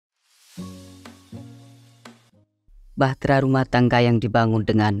Bahtera rumah tangga yang dibangun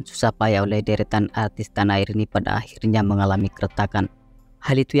dengan susah payah oleh deretan artis tanah air ini pada akhirnya mengalami keretakan.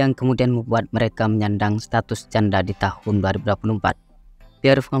 Hal itu yang kemudian membuat mereka menyandang status janda di tahun 2024.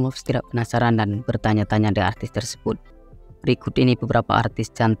 Biar followers tidak penasaran dan bertanya-tanya dengan artis tersebut, berikut ini beberapa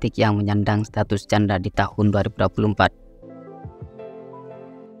artis cantik yang menyandang status janda di tahun 2024.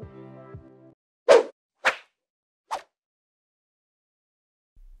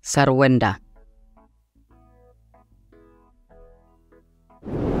 Sarwenda.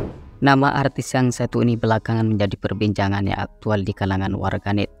 Nama artis yang satu ini belakangan menjadi perbincangan yang aktual di kalangan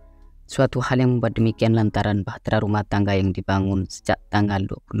warganet. Suatu hal yang membuat demikian lantaran bahtera rumah tangga yang dibangun sejak tanggal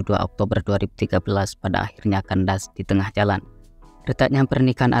 22 Oktober 2013 pada akhirnya kandas di tengah jalan. Retaknya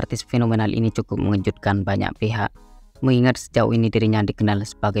pernikahan artis fenomenal ini cukup mengejutkan banyak pihak, mengingat sejauh ini dirinya dikenal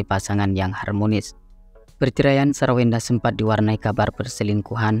sebagai pasangan yang harmonis. Perceraian Sarwenda sempat diwarnai kabar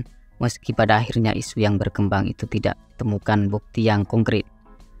perselingkuhan, meski pada akhirnya isu yang berkembang itu tidak ditemukan bukti yang konkret.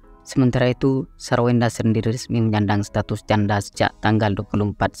 Sementara itu, Sarwenda sendiri resmi menyandang status janda sejak tanggal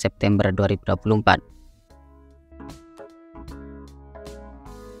 24 September 2024.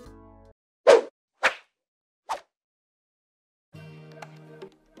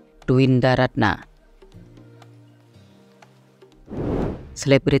 Dwinda Ratna.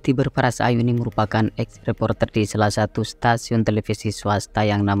 Selebriti berparas ayu ini merupakan ex-reporter di salah satu stasiun televisi swasta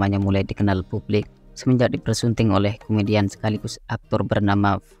yang namanya mulai dikenal publik semenjak dipersunting oleh komedian sekaligus aktor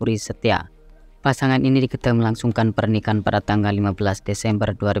bernama Furi Setia. Pasangan ini diketahui melangsungkan pernikahan pada tanggal 15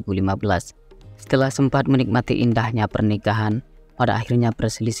 Desember 2015. Setelah sempat menikmati indahnya pernikahan, pada akhirnya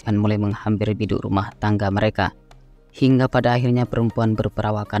perselisihan mulai menghampiri biduk rumah tangga mereka. Hingga pada akhirnya perempuan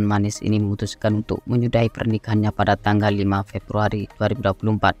berperawakan manis ini memutuskan untuk menyudahi pernikahannya pada tanggal 5 Februari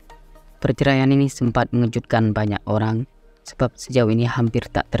 2024. Perceraian ini sempat mengejutkan banyak orang, sebab sejauh ini hampir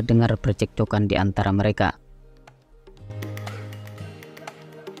tak terdengar percekcokan di antara mereka.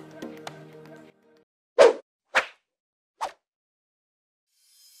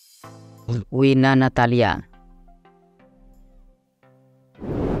 Wina Natalia.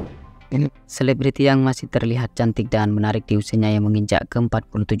 Selebriti yang masih terlihat cantik dan menarik di usianya yang menginjak ke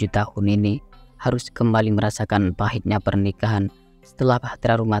 47 tahun ini harus kembali merasakan pahitnya pernikahan setelah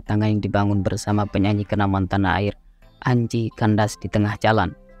bahtera rumah tangga yang dibangun bersama penyanyi kenamaan tanah air Anji kandas di tengah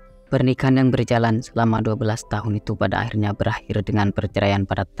jalan. Pernikahan yang berjalan selama 12 tahun itu pada akhirnya berakhir dengan perceraian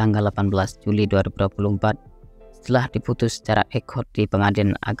pada tanggal 18 Juli 2024 setelah diputus secara ekor di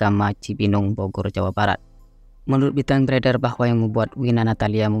Pengadilan Agama Cibinong, Bogor, Jawa Barat. Menurut berita yang beredar bahwa yang membuat Wina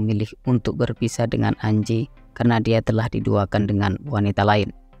Natalia memilih untuk berpisah dengan Anji karena dia telah diduakan dengan wanita lain.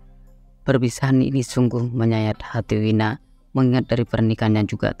 Perpisahan ini sungguh menyayat hati Wina, mengingat dari pernikahannya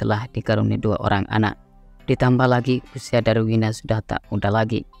juga telah dikaruniai 2 orang anak. Ditambah lagi usia dari Wina sudah tak muda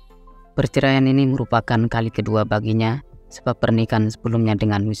lagi. Perceraian ini merupakan kali kedua baginya, sebab pernikahan sebelumnya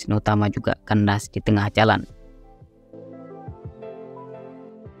dengan Wisnu Tama juga kandas di tengah jalan.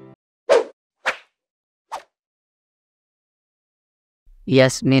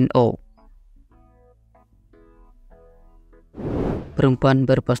 Yasmin O. Perempuan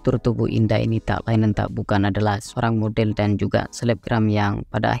berpostur tubuh indah ini tak lain dan tak bukan adalah seorang model dan juga selebgram yang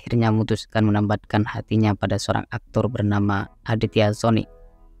pada akhirnya memutuskan menambatkan hatinya pada seorang aktor bernama Aditya Sony.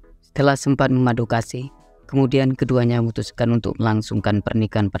 Setelah sempat memadu kasih, kemudian keduanya memutuskan untuk melangsungkan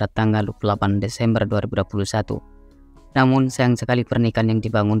pernikahan pada tanggal 28 Desember 2021. Namun sayang sekali pernikahan yang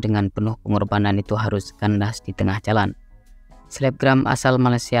dibangun dengan penuh pengorbanan itu harus kandas di tengah jalan. Selebgram asal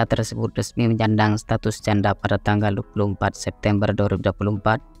Malaysia tersebut resmi menyandang status janda pada tanggal 24 September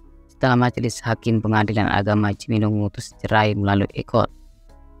 2024 setelah Majelis Hakim Pengadilan Agama Cibinong memutus cerai melalui ekor.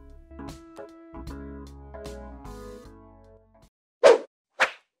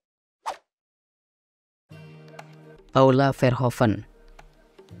 Paula Verhoeven.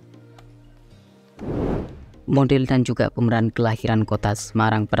 Model dan juga pemeran kelahiran kota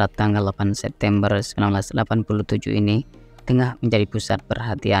Semarang pada tanggal 8 September 1987 ini tengah menjadi pusat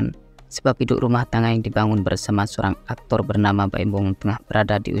perhatian sebab hidup rumah tangga yang dibangun bersama seorang aktor bernama Baembong tengah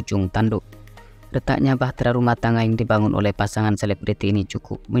berada di ujung tanduk. Retaknya bahtera rumah tangga yang dibangun oleh pasangan selebriti ini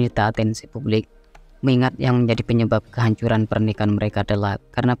cukup menyita atensi publik, mengingat yang menjadi penyebab kehancuran pernikahan mereka adalah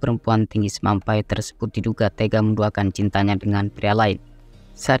karena perempuan tinggi semampai tersebut diduga tega menduakan cintanya dengan pria lain.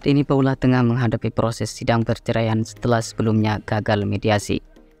 Saat ini Paula tengah menghadapi proses sidang perceraian setelah sebelumnya gagal mediasi.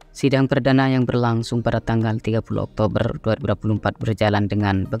 Sidang perdana yang berlangsung pada tanggal 30 Oktober 2024 berjalan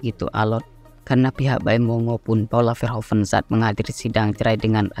dengan begitu alot karena pihak Baembong maupun Paula Verhoeven saat menghadiri sidang cerai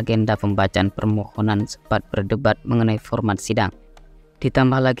dengan agenda pembacaan permohonan sempat berdebat mengenai format sidang.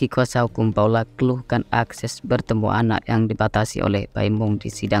 Ditambah lagi kuasa hukum Paula keluhkan akses bertemu anak yang dibatasi oleh Baembong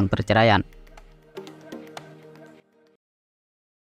di sidang perceraian.